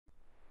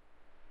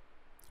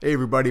Hey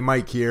everybody,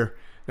 Mike here.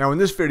 Now in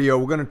this video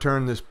we're going to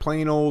turn this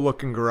plain old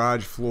looking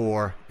garage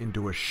floor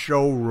into a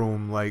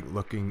showroom like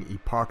looking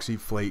epoxy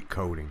flake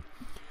coating.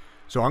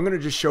 So I'm going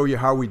to just show you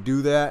how we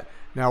do that.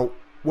 Now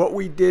what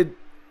we did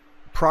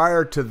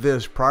prior to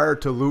this, prior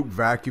to Luke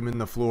vacuuming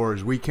the floor,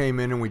 is we came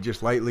in and we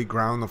just lightly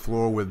ground the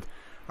floor with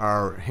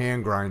our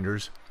hand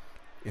grinders,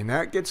 and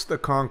that gets the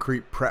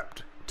concrete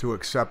prepped to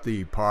accept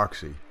the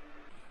epoxy.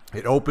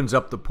 It opens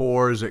up the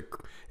pores,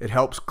 it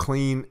helps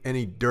clean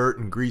any dirt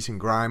and grease and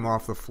grime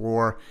off the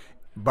floor,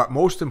 but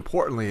most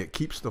importantly, it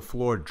keeps the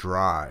floor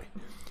dry.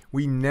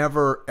 We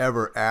never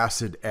ever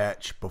acid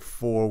etch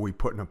before we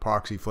put an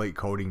epoxy flake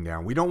coating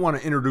down. We don't want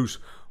to introduce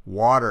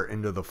water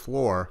into the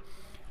floor,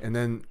 and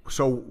then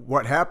so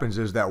what happens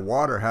is that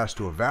water has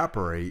to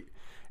evaporate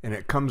and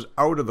it comes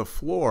out of the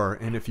floor,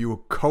 and if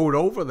you coat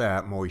over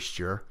that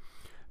moisture,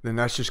 then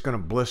that's just going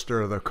to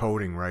blister the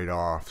coating right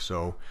off.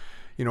 So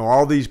you know,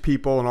 all these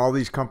people and all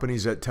these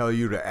companies that tell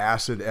you to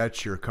acid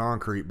etch your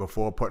concrete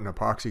before putting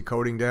epoxy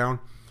coating down,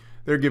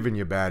 they're giving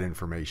you bad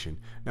information.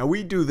 Now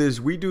we do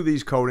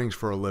these coatings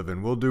for a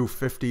living. We'll do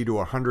 50 to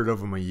 100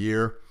 of them a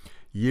year,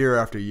 year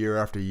after year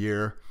after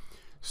year.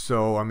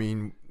 So I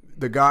mean,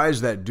 the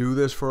guys that do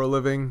this for a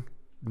living,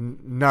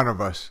 none of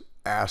us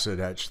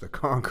acid etch the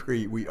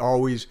concrete. We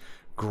always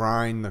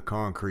grind the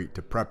concrete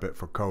to prep it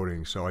for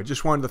coating. So I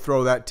just wanted to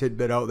throw that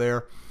tidbit out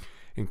there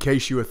in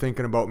case you were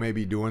thinking about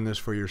maybe doing this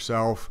for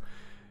yourself.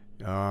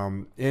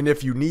 And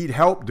if you need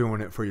help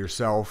doing it for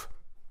yourself,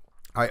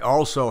 I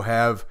also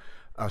have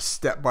a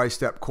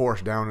step-by-step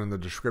course down in the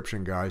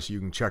description, guys. You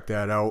can check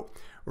that out,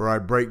 where I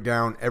break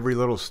down every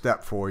little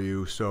step for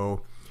you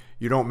so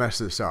you don't mess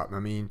this up. I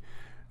mean,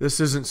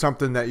 this isn't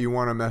something that you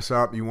want to mess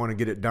up. You want to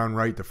get it done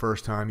right the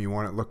first time. You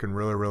want it looking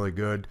really, really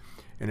good.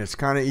 And it's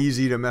kind of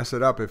easy to mess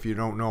it up if you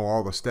don't know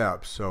all the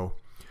steps. So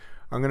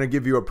I'm going to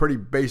give you a pretty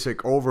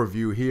basic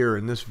overview here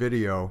in this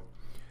video,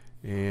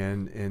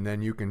 and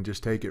then you can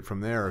just take it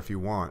from there if you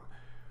want.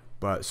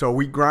 But so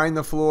we grind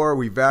the floor,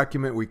 we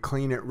vacuum it, we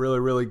clean it really,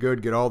 really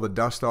good, get all the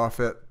dust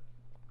off it,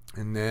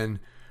 and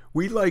then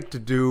we like to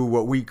do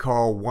what we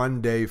call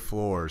one-day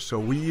floors. So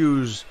we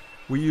use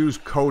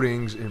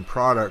coatings in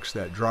products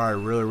that dry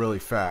really, really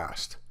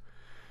fast,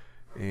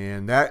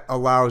 and that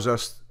allows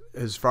us,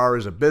 as far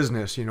as a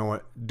business, you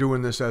know,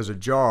 doing this as a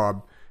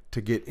job, to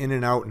get in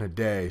and out in a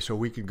day, so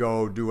we could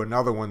go do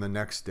another one the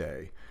next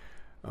day.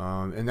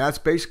 And that's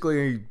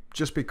basically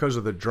just because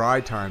of the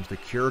dry times, the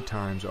cure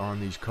times on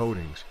these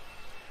coatings.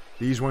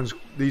 These ones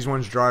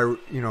dry,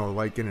 you know,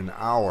 like in an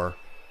hour,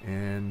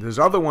 and there's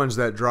other ones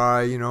that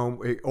dry, you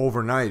know,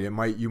 overnight.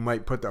 You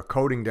might put the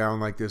coating down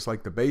like this,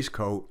 like the base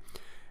coat,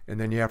 and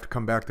then you have to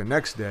come back the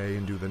next day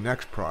and do the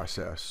next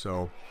process.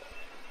 So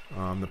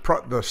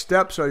the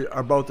steps are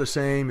about the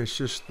same. It's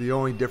just the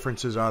only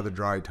differences are the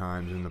dry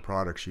times and the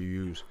products you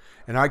use.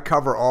 And I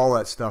cover all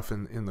that stuff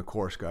in the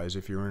course, guys,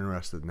 if you're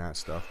interested in that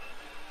stuff.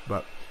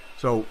 But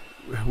so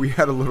we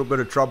had a little bit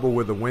of trouble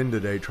with the wind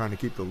today, trying to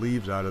keep the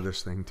leaves out of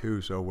this thing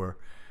too. So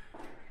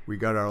we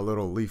got our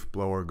little leaf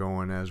blower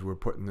going as we're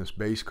putting this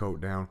base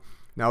coat down.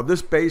 Now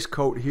this base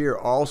coat here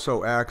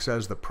also acts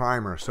as the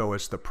primer. So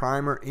it's the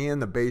primer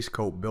and the base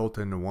coat built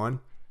into one.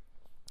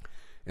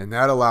 And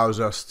that allows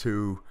us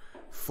to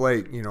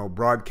flake, you know,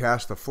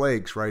 broadcast the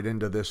flakes right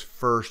into this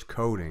first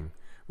coating,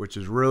 which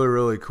is really,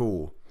 really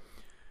cool.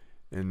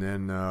 And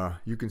then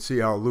you can see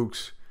how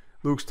Luke's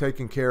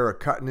taking care of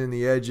cutting in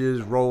the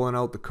edges, rolling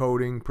out the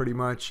coating pretty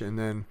much, and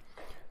then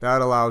that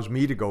allows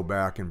me to go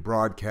back and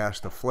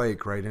broadcast the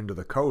flake right into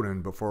the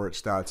coating before it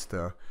starts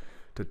to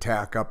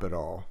tack up at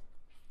all.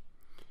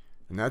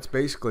 And that's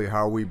basically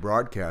how we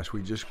broadcast.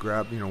 We just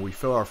grab, you know, we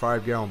fill our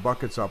 5-gallon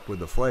buckets up with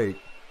the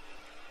flake,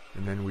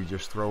 and then we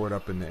just throw it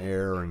up in the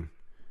air and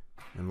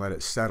let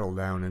it settle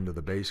down into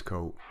the base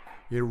coat.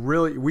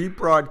 We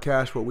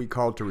broadcast what we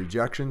call to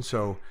rejection,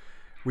 so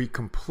we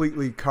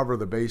completely cover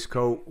the base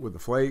coat with the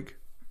flake.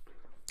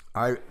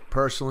 I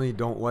personally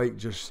don't like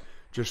just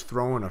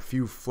throwing a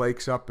few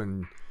flakes up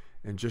and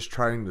just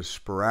trying to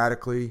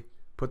sporadically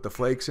put the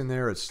flakes in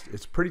there.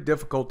 It's pretty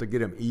difficult to get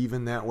them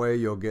even that way.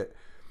 You'll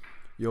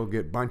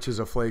get bunches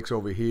of flakes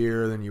over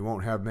here, then you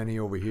won't have many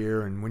over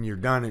here, and when you're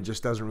done, it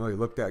just doesn't really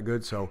look that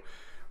good. So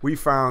we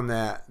found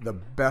that the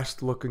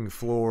best looking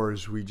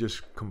floors, we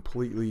just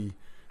completely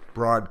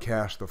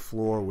broadcast the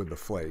floor with the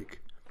flake.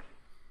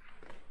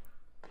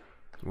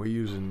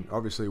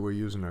 Obviously we're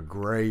using a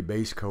gray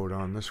base coat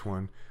on this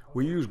one.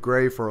 We use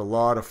gray for a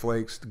lot of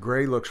flakes. The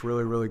gray looks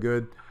really, really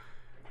good.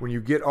 When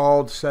you get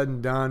all said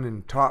and done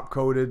and top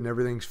coated and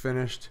everything's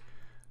finished,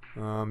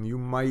 you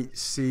might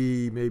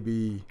see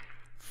maybe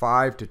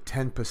 5 to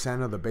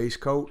 10% of the base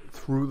coat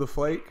through the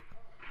flake.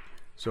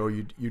 So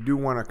you do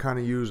want to kind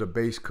of use a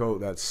base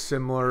coat that's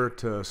similar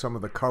to some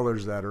of the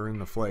colors that are in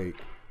the flake.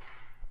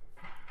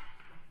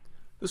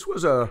 This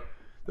was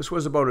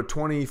about a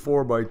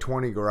 24 by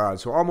 20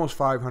 garage, so almost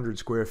 500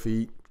 square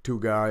feet, 2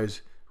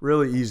 guys.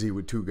 Really easy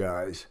with 2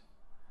 guys,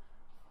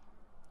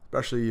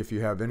 especially if you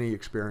have any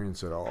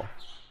experience at all.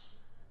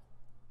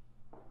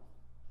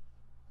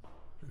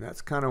 And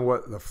that's kind of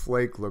what the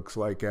flake looks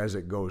like as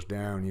it goes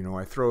down. You know,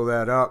 I throw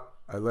that up,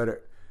 I let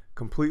it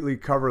completely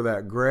cover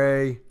that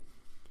gray,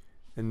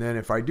 and then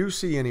if I do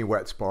see any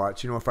wet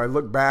spots, you know, if I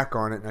look back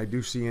on it and I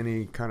do see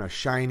any kind of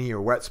shiny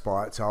or wet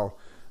spots, I'll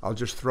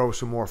just throw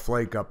some more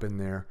flake up in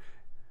there.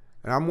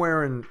 And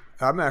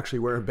I'm actually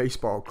wearing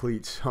baseball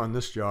cleats on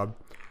this job,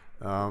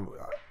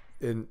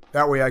 and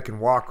that way I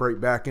can walk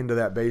right back into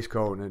that base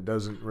coat, and it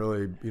doesn't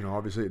really, you know,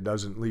 obviously it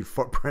doesn't leave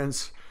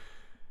footprints,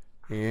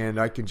 and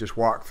I can just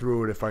walk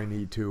through it if I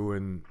need to,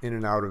 and in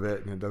and out of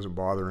it, and it doesn't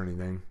bother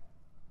anything.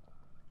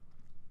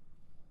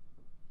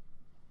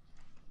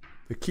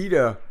 The key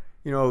to,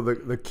 you know,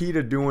 the key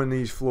to doing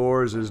these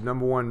floors is,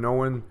 number one,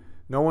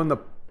 knowing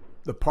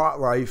the pot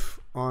life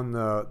on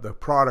the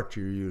product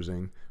you're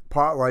using.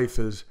 Pot life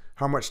is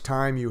how much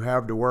time you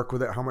have to work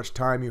with it, how much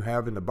time you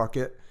have in the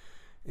bucket.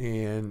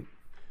 And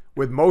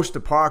with most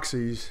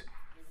epoxies,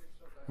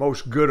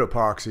 most good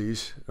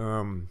epoxies,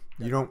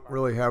 you don't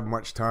really have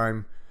much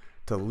time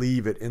to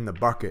leave it in the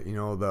bucket. You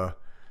know, the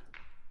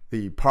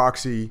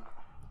epoxy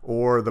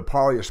or the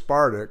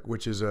polyaspartic,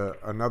 which is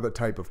another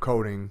type of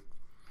coating,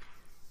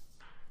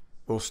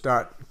 will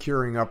start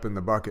curing up in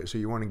the bucket, so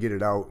you want to get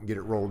it out and get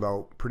it rolled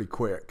out pretty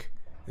quick,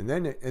 and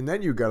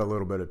then you've got a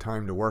little bit of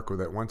time to work with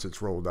it once it's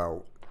rolled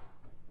out.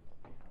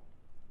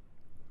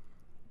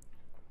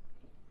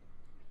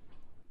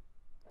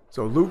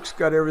 So Luke's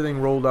got everything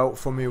rolled out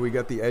for me. We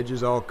got the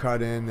edges all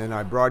cut in, and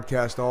I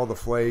broadcast all the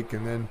flake,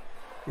 and then,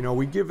 you know,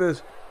 we give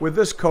this, with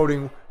this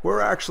coating,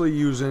 we're actually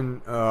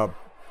using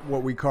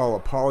what we call a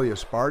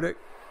polyaspartic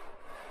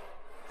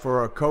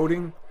for a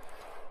coating.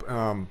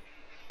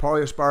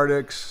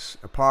 Polyaspartics,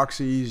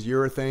 epoxies,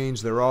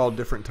 urethanes, they're all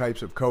different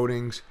types of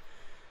coatings,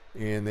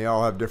 and they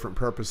all have different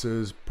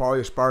purposes.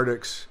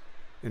 Polyaspartics,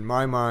 in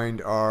my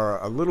mind,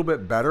 are a little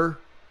bit better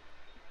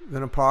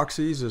than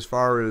epoxies as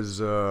far as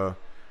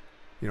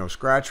you know,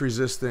 scratch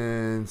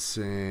resistance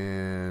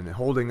and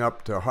holding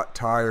up to hot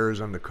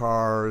tires on the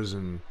cars,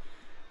 and,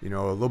 you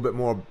know, a little bit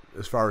more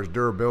as far as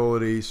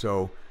durability.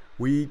 So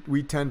we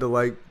tend to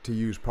like to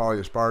use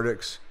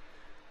polyaspartics,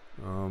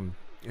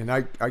 and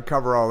I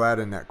cover all that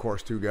in that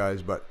course too,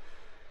 guys. But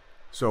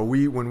so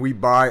when we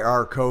buy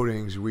our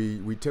coatings,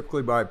 we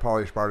typically buy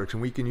polyaspartics,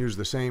 and we can use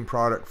the same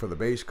product for the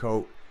base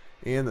coat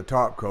and the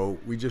top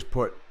coat. We just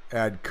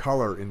add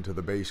color into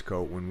the base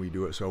coat when we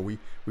do it. So we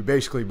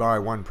basically buy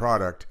one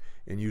product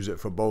and use it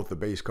for both the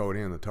base coat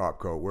and the top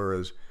coat.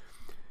 Whereas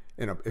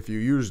if you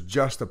use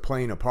just a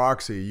plain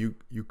epoxy,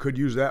 you could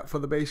use that for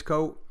the base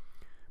coat,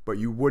 but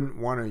you wouldn't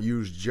want to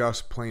use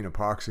just plain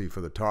epoxy for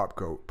the top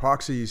coat.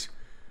 Epoxies,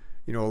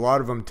 you know, a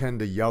lot of them tend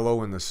to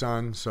yellow in the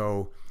sun,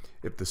 so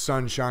if the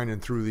sun's shining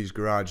through these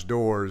garage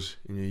doors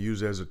and you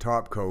use it as a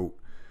top coat,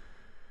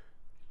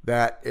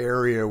 that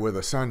area where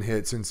the sun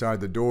hits inside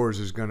the doors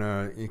is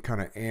gonna kind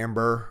of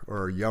amber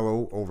or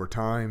yellow over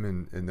time,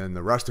 and then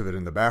the rest of it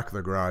in the back of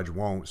the garage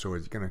won't, so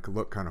it's gonna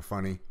look kind of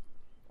funny.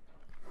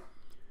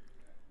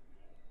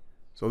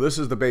 So this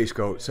is the base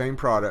coat, same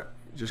product,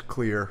 just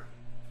clear,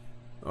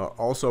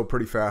 also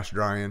pretty fast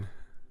drying,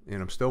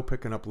 and I'm still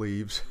picking up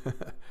leaves.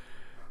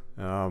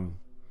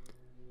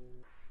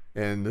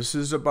 And this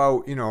is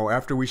about, you know,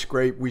 after we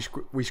scrape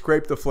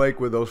the flake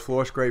with those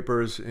floor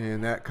scrapers,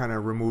 and that kind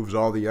of removes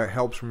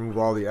helps remove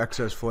all the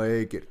excess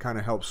flake. It kind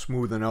of helps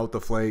smoothen out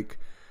the flake,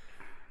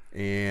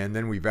 and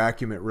then we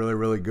vacuum it really,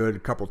 really good a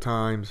couple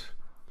times,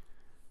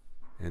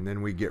 and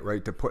then we get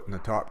right to putting the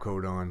top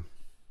coat on.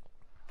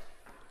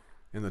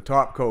 And the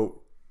top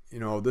coat, you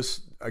know,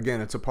 this,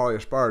 again, it's a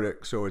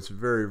polyaspartic, so it's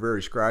very,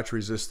 very scratch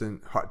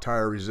resistant, hot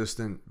tire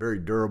resistant, very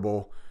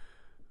durable.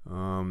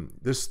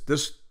 This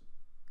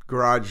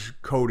garage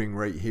coating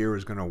right here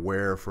is going to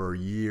wear for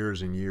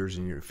years and years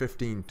and years,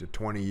 15 to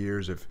 20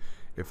 years if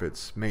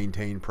it's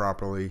maintained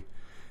properly.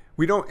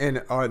 We don't,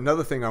 and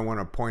another thing I want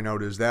to point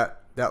out is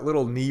that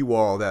little knee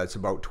wall that's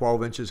about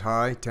 12 inches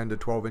high, 10 to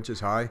 12 inches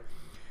high,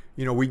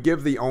 you know, we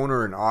give the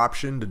owner an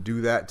option to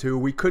do that too.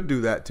 We could do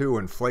that too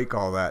and flake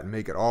all that and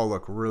make it all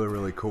look really,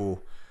 really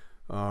cool.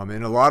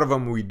 And a lot of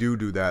them we do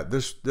that.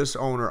 This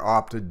owner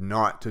opted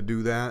not to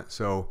do that.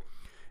 So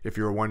if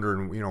you're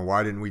wondering, you know,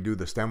 why didn't we do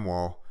the stem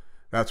wall?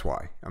 That's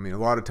why. I mean, a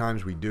lot of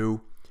times we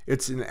do.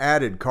 It's an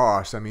added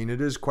cost. I mean,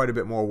 it is quite a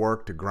bit more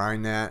work to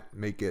grind that,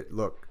 make it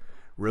look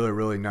really,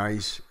 really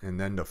nice, and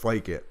then to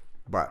flake it.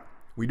 But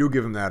we do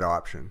give them that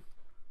option.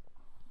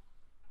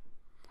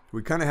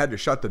 We kind of had to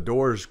shut the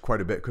doors quite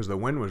a bit because the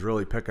wind was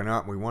really picking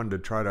up. We wanted to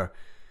try to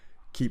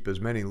keep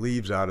as many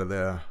leaves out of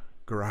the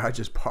garage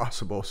as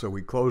possible, so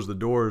we closed the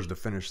doors to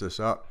finish this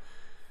up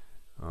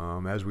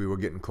as we were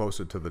getting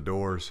closer to the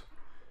doors.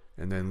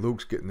 And then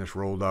Luke's getting this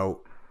rolled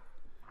out.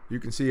 You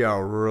can see how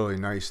really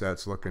nice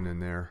that's looking in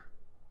there.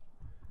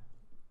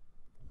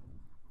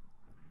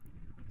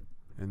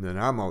 And then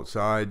I'm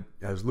outside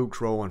as Luke's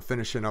rolling,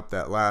 finishing up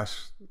that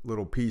last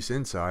little piece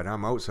inside.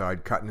 I'm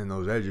outside cutting in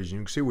those edges. You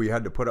can see we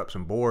had to put up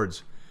some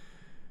boards.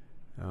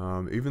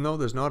 Even though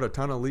there's not a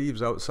ton of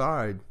leaves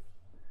outside,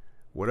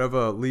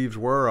 whatever leaves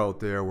were out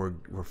there were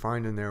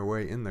finding their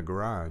way in the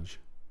garage.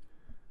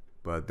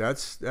 But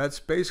that's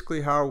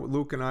basically how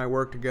Luke and I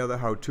work together,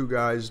 how two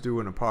guys do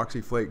an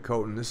epoxy flake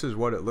coating. This is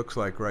what it looks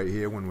like right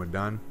here when we're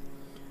done.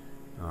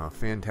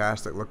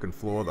 Fantastic looking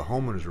floor. The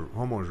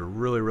homeowners are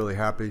really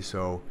happy.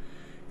 So,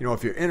 you know,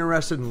 if you're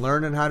interested in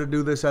learning how to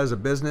do this as a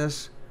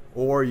business,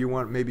 or you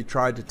want maybe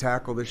try to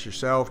tackle this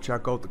yourself,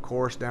 check out the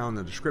course down in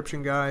the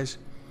description, guys.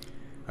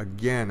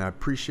 Again, I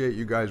appreciate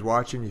you guys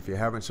watching. If you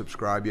haven't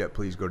subscribed yet,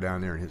 please go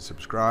down there and hit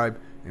subscribe,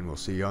 and we'll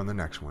see you on the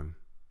next one.